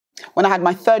when I had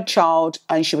my third child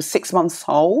and she was 6 months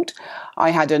old, I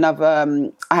had a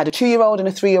 2-year-old and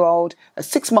a 3-year-old, a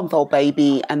 6-month-old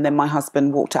baby, and then my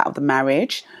husband walked out of the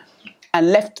marriage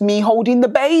and left me holding the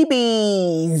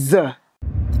babies.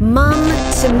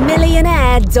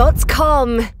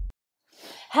 mumtomillionaire.com.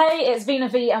 Hey, it's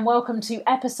Veena V and welcome to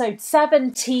episode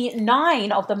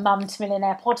 79 of the Mum to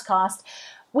Millionaire podcast.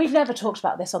 We've never talked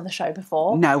about this on the show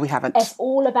before. No, we haven't. It's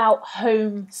all about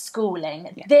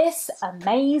homeschooling. Yes. This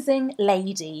amazing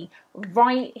lady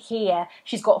right here,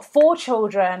 she's got 4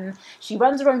 children. She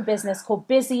runs her own business called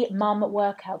Busy Mum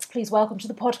Workouts. Please welcome to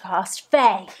the podcast,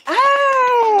 Feyi. Hey!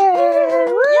 Yeah,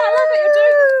 I love that you're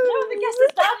doing this. No other guest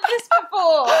has done this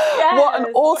before. Yes. What an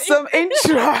awesome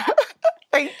intro.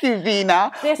 Thank you,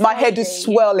 Veena. My head is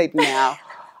swirling now.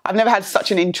 I've never had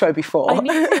such an intro before. I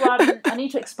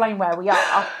need to explain where we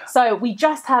are. So we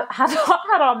just had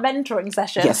our mentoring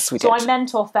session. Yes, we did. So I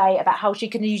mentor Feyi about how she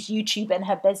can use YouTube in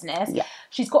her business. Yeah.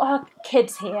 She's got her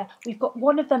kids here. We've got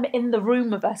one of them in the room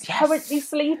with us, currently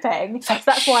sleeping. So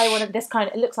that's why I wanted this kind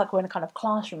of, it looks like we're in a kind of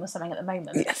classroom or something at the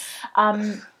moment. Yes.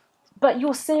 But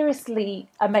you're seriously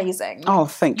amazing. Oh,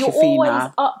 thank you, Veena. You're always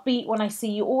upbeat when I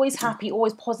see you, always happy,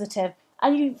 always positive.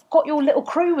 And you've got your little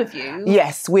crew with you.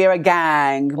 Yes, we're a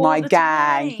gang. All my the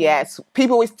gang. time. Yes.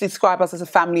 People always describe us as a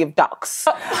family of ducks.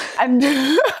 And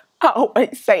I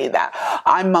always say that.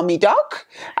 I'm Mummy Duck.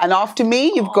 And after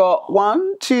me, you've got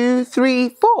 1, 2, 3,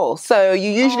 4. So you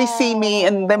usually see me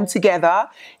and them together.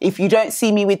 If you don't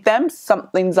see me with them,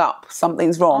 something's up.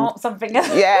 Something's wrong. Oh, something.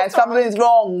 Yeah, something's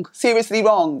wrong. Seriously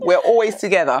wrong. We're always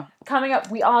together. Coming up,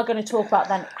 we are going to talk about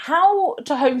then how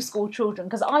to homeschool children,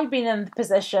 because I've been in the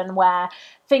position where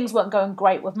things weren't going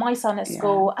great with my son at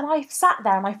school, and I sat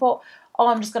there and I thought, oh,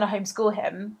 I'm just going to homeschool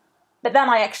him. But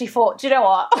then I actually thought, do you know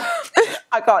what?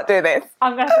 I can't do this.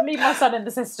 I'm going to have to leave my son in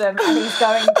the system, and he's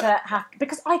going to have,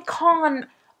 because I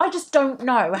just don't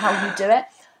know how you do it.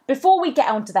 Before we get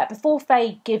onto that, before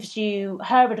Feyi gives you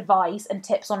her advice and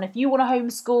tips on if you want to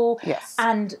homeschool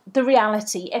and the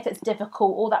reality, if it's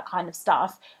difficult, all that kind of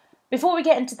stuff, before we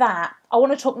get into that, I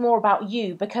want to talk more about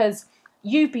you, because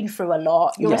you've been through a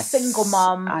lot. You're a single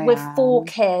mum with 4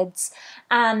 kids.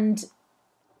 And,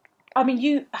 I mean,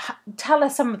 you tell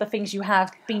us some of the things you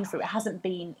have been through. It hasn't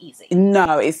been easy.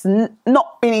 No, it's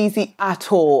not been easy at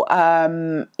all.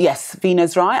 Yes,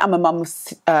 Veena's right. I'm a mum,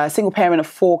 single parent of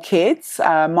 4 kids.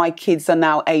 My kids are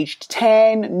now aged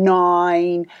 10,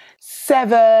 9,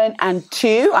 7 and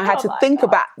 2. I had to think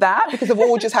about that because they've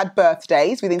all just had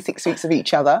birthdays within 6 weeks of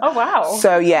each other. Oh, wow.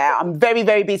 So, yeah, I'm very,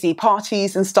 very busy.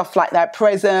 Parties and stuff like that,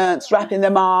 presents, wrapping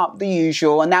them up, the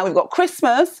usual. And now we've got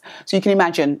Christmas. So you can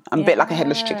imagine I'm a bit like a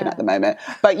headless chicken at the moment.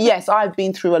 But, yes, I've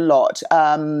been through a lot.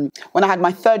 When I had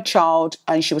my third child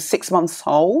and she was 6 months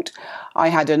old, I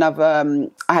had a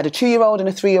 2-year-old and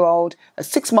a 3-year-old, a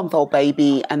 6-month-old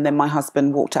baby, and then my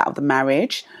husband walked out of the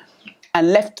marriage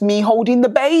and left me holding the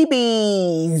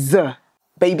babies.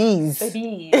 Babies.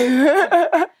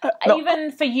 Even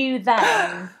for you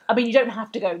then, I mean, you don't have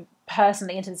to go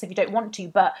personally into this if you don't want to,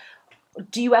 but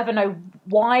do you ever know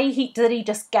why did he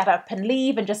just get up and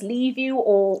leave and just leave you?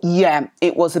 Or yeah,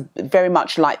 it was very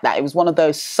much like that. It was one of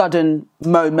those sudden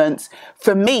moments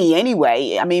for me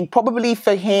anyway. I mean, probably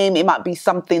for him it might be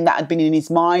something that had been in his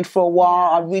mind for a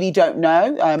while. I really don't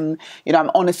know. I'm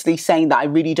honestly saying that I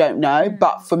really don't know.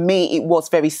 But for me it was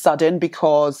very sudden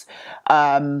because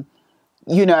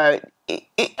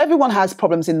everyone has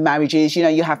problems in marriages.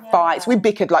 You have fights. We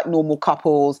bickered like normal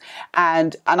couples.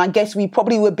 And I guess we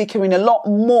probably were bickering a lot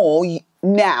more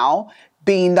now,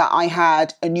 being that I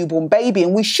had a newborn baby.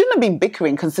 And we shouldn't have been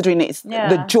bickering considering it's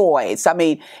the joys. I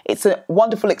mean, it's a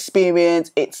wonderful experience.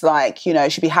 It's like,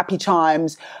 it should be happy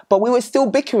times. But we were still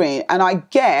bickering. And I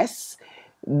guess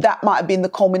that might have been the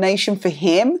culmination for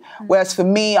him. Whereas for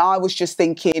me, I was just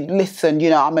thinking, listen,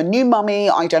 I'm a new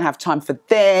mummy. I don't have time for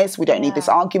this. We don't need this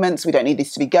arguments. We don't need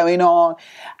this to be going on.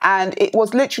 And it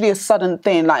was literally a sudden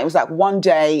thing. Like, it was like one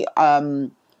day,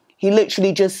 he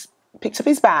literally just picked up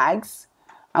his bags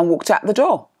and walked out the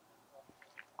door.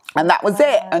 And that was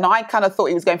it. And I kind of thought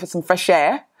he was going for some fresh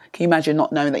air. Can you imagine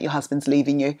not knowing that your husband's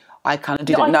leaving you? I kind of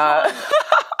didn't know.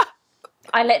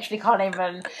 I literally can't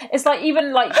even, it's like,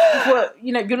 even like,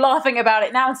 you're laughing about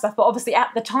it now and stuff, but obviously at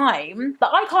the time, that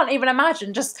I can't even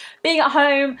imagine just being at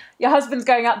home, your husband's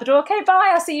going out the door, okay,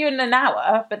 bye, I'll see you in an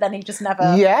hour, but then he just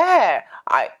never. Yeah,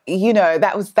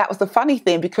 that was the funny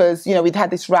thing because, we'd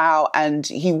had this row and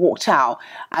he walked out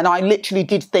and I literally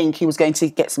did think he was going to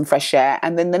get some fresh air.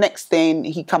 And then the next thing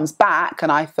he comes back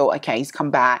and I thought, okay, he's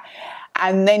come back.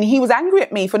 And then he was angry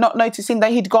at me for not noticing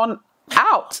that he'd gone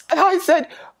out. And I said,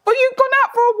 but you've gone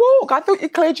out for a walk. I thought you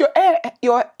cleared your air, get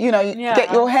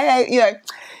your hair,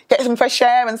 get some fresh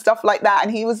air and stuff like that.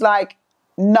 And he was like,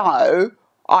 no,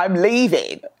 I'm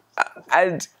leaving.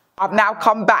 And I've now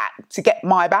come back to get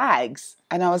my bags.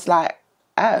 And I was like,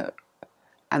 oh.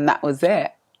 And that was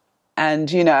it.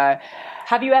 And, you know.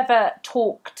 Have you ever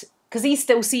talked, because he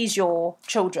still sees your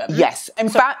children? Yes. In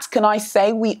fact, can I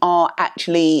say we are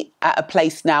actually at a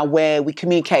place now where we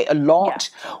communicate a lot.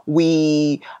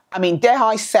 Yeah. I mean, dare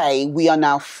I say, we are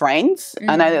now friends.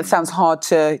 I know that sounds hard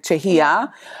to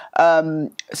hear.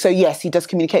 So yes, he does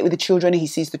communicate with the children. He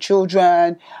sees the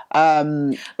children.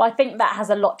 But I think that has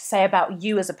a lot to say about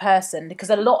you as a person, because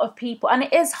a lot of people, and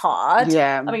it is hard.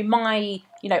 Yeah. I mean, my,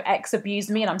 ex abused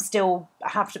me, and I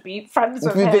have to be friends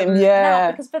with him. Yeah.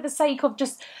 Now, because for the sake of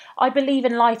I believe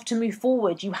in life, to move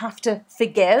forward, you have to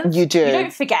forgive. You do. You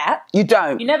don't forget. You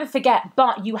don't. You never forget,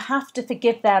 but you have to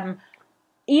forgive them.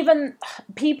 Even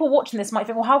people watching this might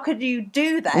think, well, how could you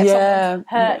do that if someone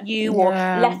hurt you or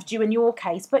left you in your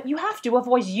case? But you have to,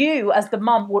 otherwise you, as the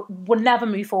mum, will never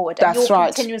move forward. And That's you'll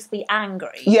right. continuously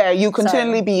angry. Yeah, you'll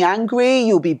continually be angry.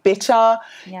 You'll be bitter.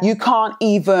 Yeah. You can't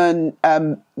even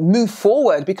move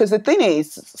forward, because the thing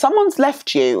is, someone's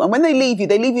left you. And when they leave you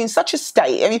in such a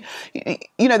state. I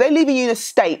mean, they're leaving you in a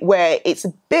state where it's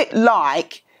a bit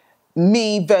like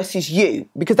me versus you,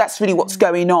 because that's really what's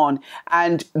going on.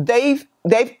 And they've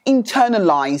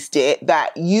internalized it that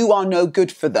you are no good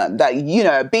for them,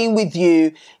 that, being with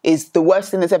you is the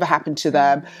worst thing that's ever happened to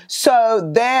them.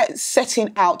 So they're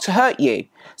setting out to hurt you.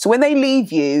 So when they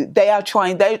leave you, they're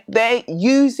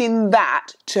using that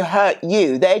to hurt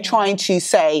you. They're trying to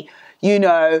say, you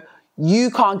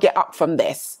can't get up from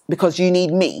this because you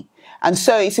need me. And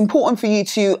so it's important for you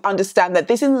to understand that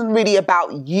this isn't really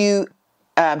about you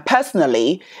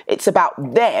personally, it's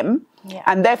about them. Yeah.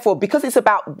 And therefore, because it's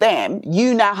about them,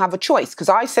 you now have a choice. Because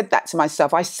I said that to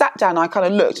myself. I sat down, I kind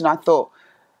of looked and I thought,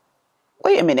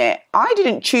 wait a minute, I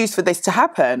didn't choose for this to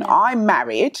happen. Yeah. I'm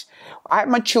married. I have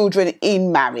my children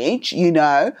in marriage,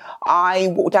 I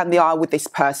walked down the aisle with this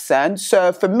person.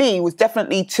 So for me, it was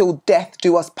definitely till death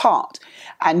do us part.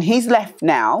 And he's left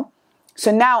now.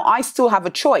 So now I still have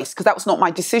a choice, because that was not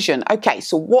my decision. Okay,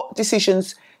 so what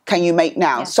decisions can you make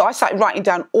now? Yeah. So I started writing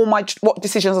down what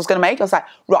decisions I was going to make. I was like,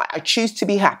 right, I choose to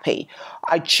be happy.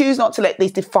 I choose not to let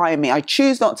this define me. I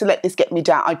choose not to let this get me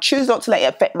down. I choose not to let it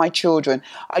affect my children.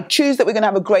 I choose that we're going to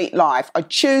have a great life. I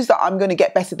choose that I'm going to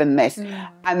get better than this.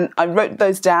 And I wrote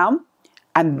those down.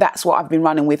 And that's what I've been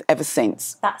running with ever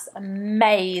since. That's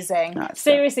amazing.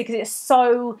 Seriously, because it's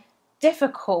so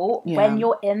difficult when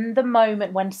you're in the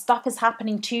moment, when stuff is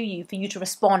happening to you, for you to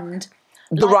respond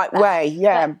the right way,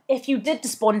 yeah. But if you did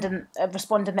respond in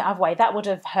the other way, that would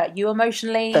have hurt you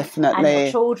emotionally. Definitely. And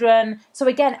your children. So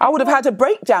again, I would have had a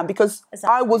breakdown, because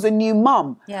I was a new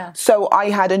mum. Yeah. So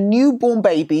I had a newborn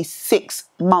baby, 6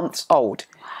 months old.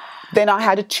 Then I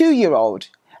had a 2-year-old.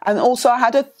 And also I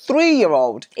had a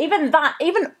 3-year-old. Even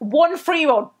one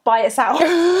 3-year-old by itself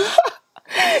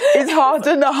is hard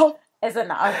enough. Is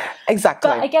enough. Exactly.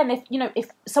 But again, if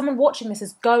someone watching this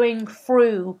is going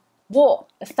through what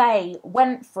Feyi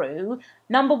went through,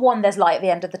 number one, there's light at the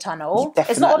end of the tunnel.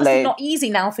 Definitely. It's obviously not easy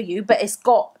now for you, but it's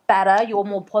got better. You're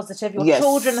more positive. Your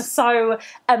children are so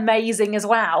amazing as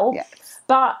well. Yes.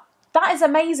 But that is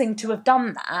amazing to have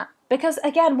done that, because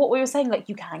again, what we were saying,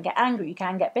 you can get angry, you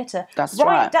can get bitter. That's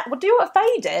right. Do what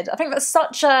Feyi did. I think that's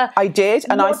such a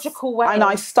logical way. And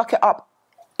I stuck it up.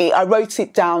 I wrote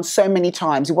it down so many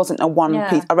times. It wasn't a one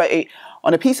piece. I wrote it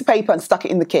on a piece of paper and stuck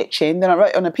it in the kitchen. Then I wrote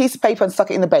it on a piece of paper and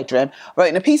stuck it in the bedroom. I wrote it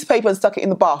on a piece of paper and stuck it in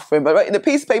the bathroom. I wrote it on a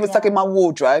piece of paper and stuck it in my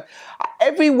wardrobe.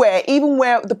 Everywhere, even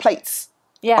where the plates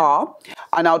are.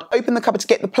 And I would open the cupboard to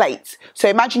get the plates. So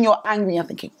imagine you're angry and you're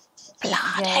thinking,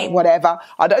 bloody whatever.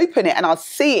 I'd open it and I'd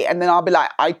see it, and then I'll be like,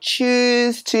 I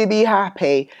choose to be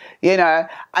happy,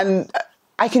 and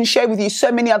I can share with you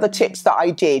so many other tips that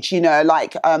I did,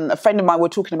 a friend of mine, we were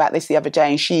talking about this the other day,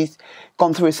 and she's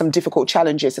gone through some difficult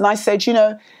challenges. And I said,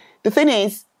 the thing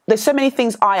is, there's so many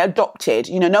things I adopted.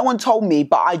 No one told me,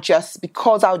 but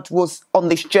because I was on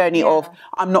this journey of,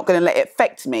 I'm not going to let it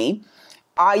affect me,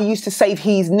 I used to save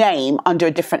his name under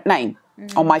a different name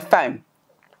on my phone.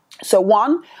 So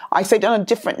one, I saved it on a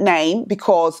different name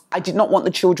because I did not want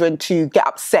the children to get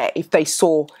upset if they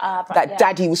saw that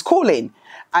daddy was calling.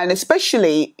 And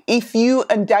especially if you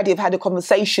and daddy have had a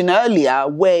conversation earlier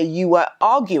where you were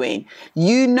arguing,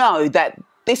 that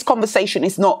this conversation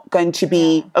is not going to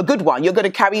be a good one. You're going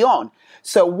to carry on.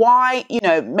 So why,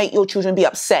 make your children be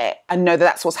upset and know that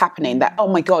that's what's happening, that, oh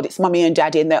my God, it's mummy and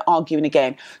daddy and they're arguing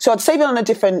again. So I'd save it on a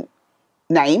different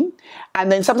name,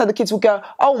 and then sometimes the kids will go,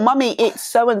 oh, mummy, it's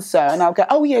so-and-so, and I'll go,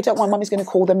 oh yeah, don't worry, mummy's going to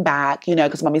call them back, you know,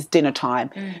 because mummy's dinner time,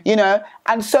 you know,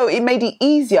 and so it made it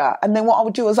easier. And then what I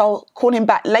would do is I'll call him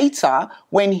back later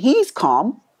when he's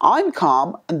calm, I'm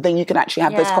calm, and then you can actually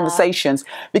have those conversations,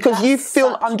 because you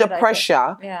feel under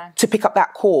pressure to pick up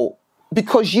that call,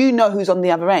 because you know who's on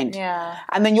the other end.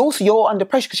 And then you're under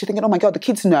pressure because you're thinking, oh my God, the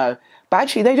kids know. But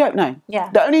actually, they don't know.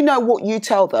 They only know what you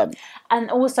tell them.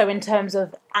 And also in terms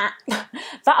of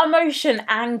that emotion,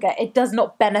 anger, it does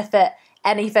not benefit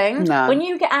anything. No. When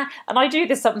you get, and I do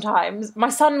this sometimes, my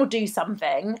son will do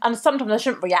something, and sometimes I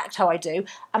shouldn't react how I do,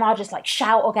 and I'll just like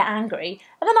shout or get angry.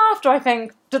 And then after I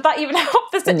think, did that even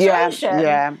help the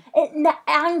situation?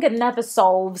 Anger never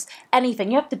solves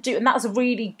anything. You have to do, and that was a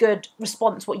really good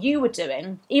response, what you were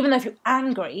doing. Even though if you're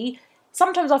angry,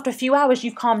 sometimes after a few hours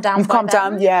you've calmed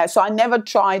down. Yeah. So I never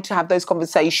tried to have those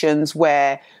conversations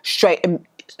where straight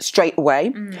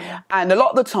away. And a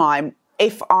lot of the time,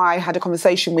 if I had a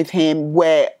conversation with him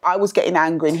where I was getting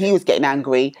angry and he was getting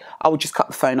angry, I would just cut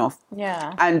the phone off.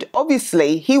 And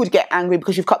obviously he would get angry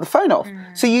because you've cut the phone off.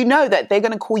 So you know that they're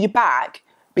going to call you back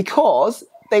because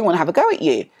they want to have a go at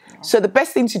you. So the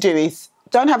best thing to do is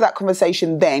don't have that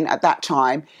conversation then at that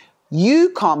time. You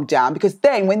calm down, because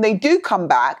then when they do come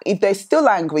back, if they're still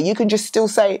angry, you can just still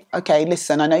say, okay,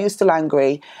 listen, I know you're still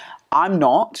angry. I'm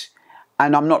not.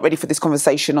 And I'm not ready for this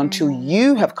conversation until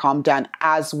you have calmed down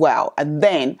as well. And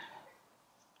then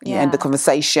you end the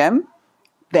conversation.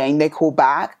 Then they call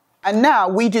back. And now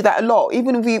we do that a lot.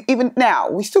 Even now,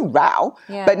 we still row.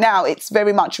 But now it's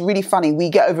very much really funny. We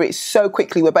get over it so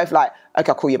quickly. We're both like,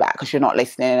 okay, I'll call you back because you're not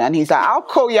listening. And he's like, I'll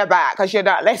call you back because you're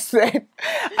not listening.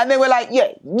 And then we're like,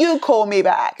 yeah, you call me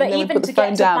back. But and then even we put to the phone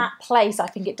get to down. that place, I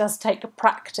think it does take a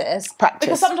practice.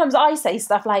 Because sometimes I say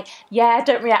stuff like, yeah,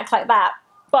 don't react like that.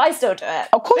 But I still do it.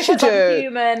 Of course because you do. I'm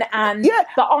human. And,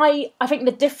 but I think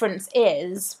the difference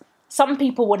is some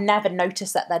people will never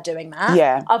notice that they're doing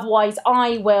that. Otherwise,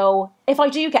 I will, if I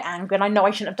do get angry and I know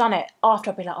I shouldn't have done it,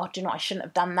 after I'll be like, oh, do you know what? I shouldn't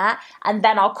have done that. And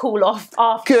then I'll cool off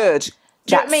after. Good.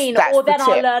 Do you know what I mean? Or then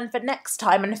I'll learn for next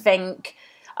time and think,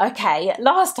 okay,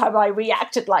 last time I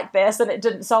reacted like this and it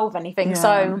didn't solve anything.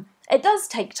 So it does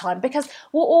take time because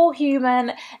we're all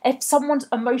human. If someone's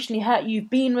emotionally hurt, you've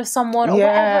been with someone or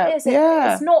whatever it is,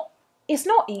 it's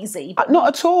not easy. But not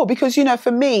at all, because, you know,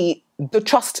 for me, the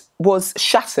trust was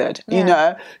shattered, you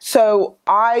know. So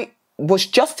I was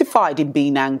justified in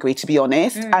being angry, to be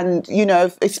honest. And, you know,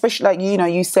 especially like, you know,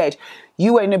 you said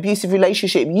you were in an abusive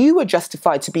relationship. You were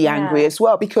justified to be angry as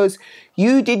well, because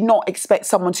you did not expect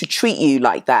someone to treat you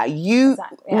like that. You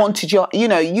wanted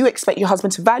you expect your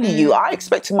husband to value you. I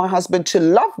expected my husband to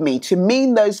love me, to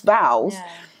mean those vows.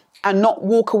 And not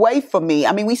walk away from me.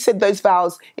 I mean, we said those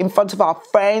vows in front of our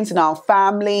friends and our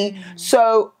family.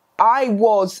 So I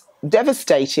was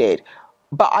devastated,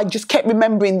 but I just kept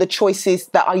remembering the choices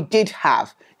that I did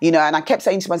have, you know, and I kept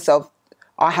saying to myself,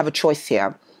 I have a choice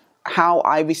here. How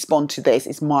I respond to this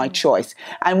is my choice.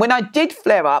 And when I did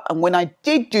flare up and when I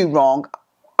did do wrong,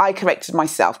 I corrected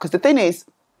myself. Because the thing is,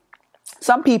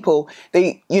 some people,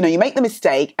 you make the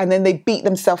mistake and then they beat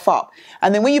themselves up.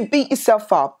 And then when you beat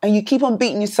yourself up and you keep on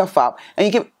beating yourself up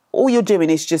and all you're doing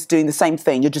is just doing the same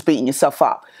thing. You're just beating yourself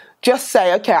up. Just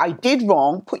say, okay, I did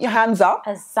wrong. Put your hands up.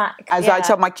 Exactly. As I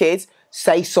tell my kids,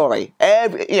 say sorry.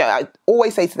 I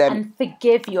always say to them. And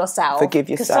forgive yourself. Forgive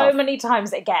yourself. Because so many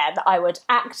times, again, I would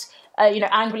act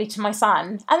angrily to my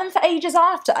son. And then for ages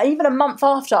after, even a month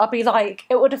after, I'd be like,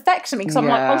 it would affect me because I'm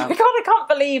like, oh my God, I can't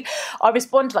believe I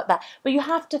responded like that. But you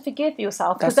have to forgive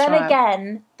yourself, because then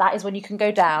again, that is when you can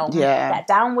go down. That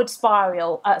downward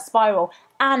spiral.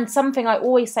 And something I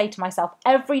always say to myself,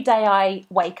 every day I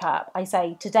wake up, I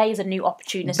say, today is a new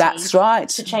opportunity. That's right.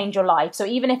 To change your life. So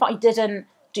even if I didn't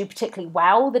do particularly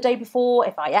well the day before,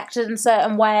 if I acted in a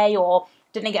certain way or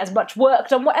didn't get as much work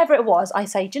done, whatever it was, I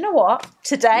say, do you know what?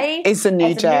 Today is a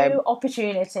new day. New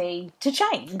opportunity to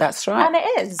change. That's right. And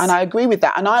it is. And I agree with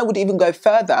that. And I would even go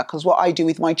further, because what I do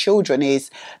with my children is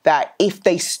that if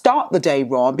they start the day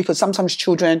wrong, because sometimes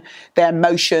children, their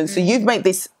emotions, so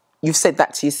you've said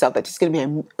that to yourself, that it's going to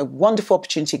be a wonderful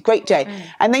opportunity, a great day.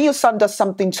 And then your son does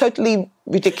something totally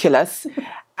ridiculous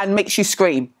and makes you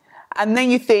scream. And then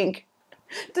you think,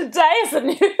 today is a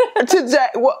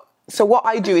new... So what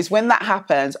I do is when that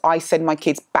happens, I send my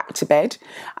kids back to bed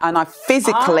and I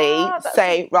physically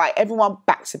say, right, everyone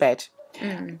back to bed.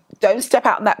 Don't step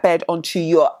out of that bed until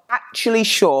you're actually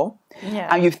sure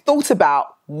and you've thought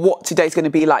about what today's going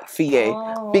to be like for you.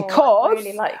 Because I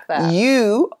really like that.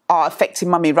 You are affecting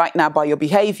mummy right now by your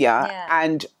behaviour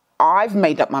and I've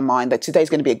made up my mind that today's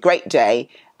going to be a great day.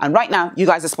 And right now, you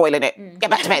guys are spoiling it. Get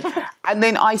back to bed. And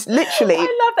then I literally... I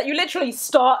love that you literally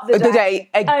start the day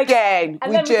again.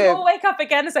 And we then do. we can all wake up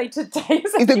again and say, today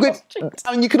is a good...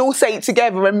 And you can all say it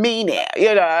together and mean it.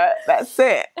 You know, that's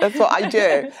it. That's what I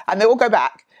do. And they all go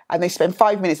back and they spend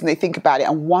 5 minutes and they think about it.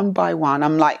 And one by one,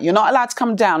 I'm like, you're not allowed to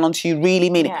come down until you really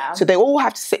mean it. So they all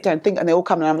have to sit down and think, and they all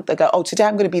come and they go, oh, today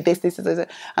I'm going to be this, this, this, this.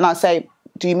 And I say,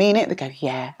 do you mean it? They go,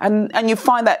 yeah. And you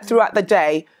find that throughout the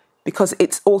day, because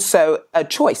it's also a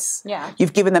choice. Yeah.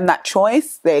 You've given them that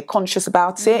choice. They're conscious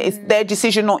about it. It's their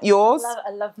decision, not yours. I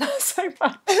love that so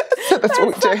much. So that's what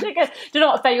we do. Do you know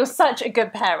what, Faye? You're such a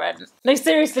good parent. No,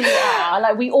 seriously, you are.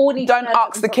 Like, we all need Don't to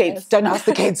ask the kids. Don't ask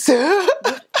the kids. We're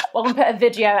going to put a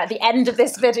video at the end of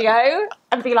this video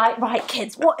and be like, right,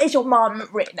 kids, what is your mum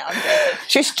written on?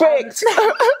 She's strict.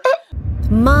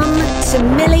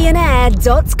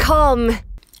 mumtomillionaire.com.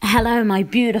 Hello, my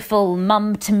beautiful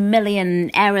Mum to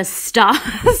Millionaire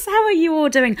stars. How are you all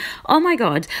doing? Oh my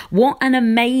God, what an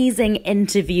amazing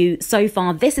interview so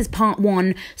far. This is part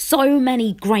one. So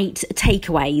many great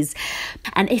takeaways.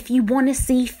 And if you want to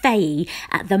see Feyi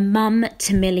at the Mum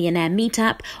to Millionaire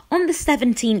meetup on the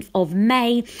 17th of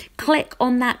May, click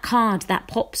on that card that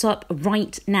pops up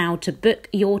right now to book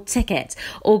your ticket,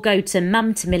 or go to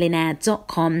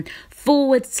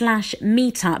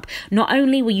mumtomillionaire.com/meetup. Not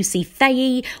only will you see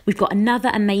Feyi, we've got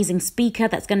another amazing speaker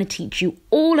that's going to teach you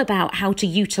all about how to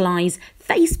utilize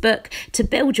Facebook to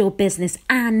build your business,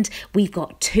 and we've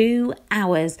got 2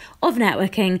 hours of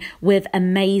networking with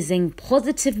amazing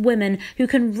positive women who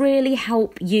can really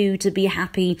help you to be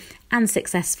happy and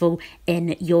successful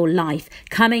in your life.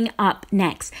 Coming up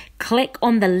next, click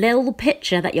on the little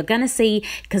picture that you're going to see,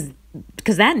 because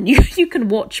then you can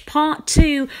watch part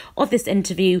 2 of this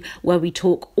interview where we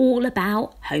talk all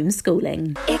about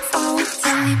homeschooling. It's all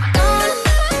time.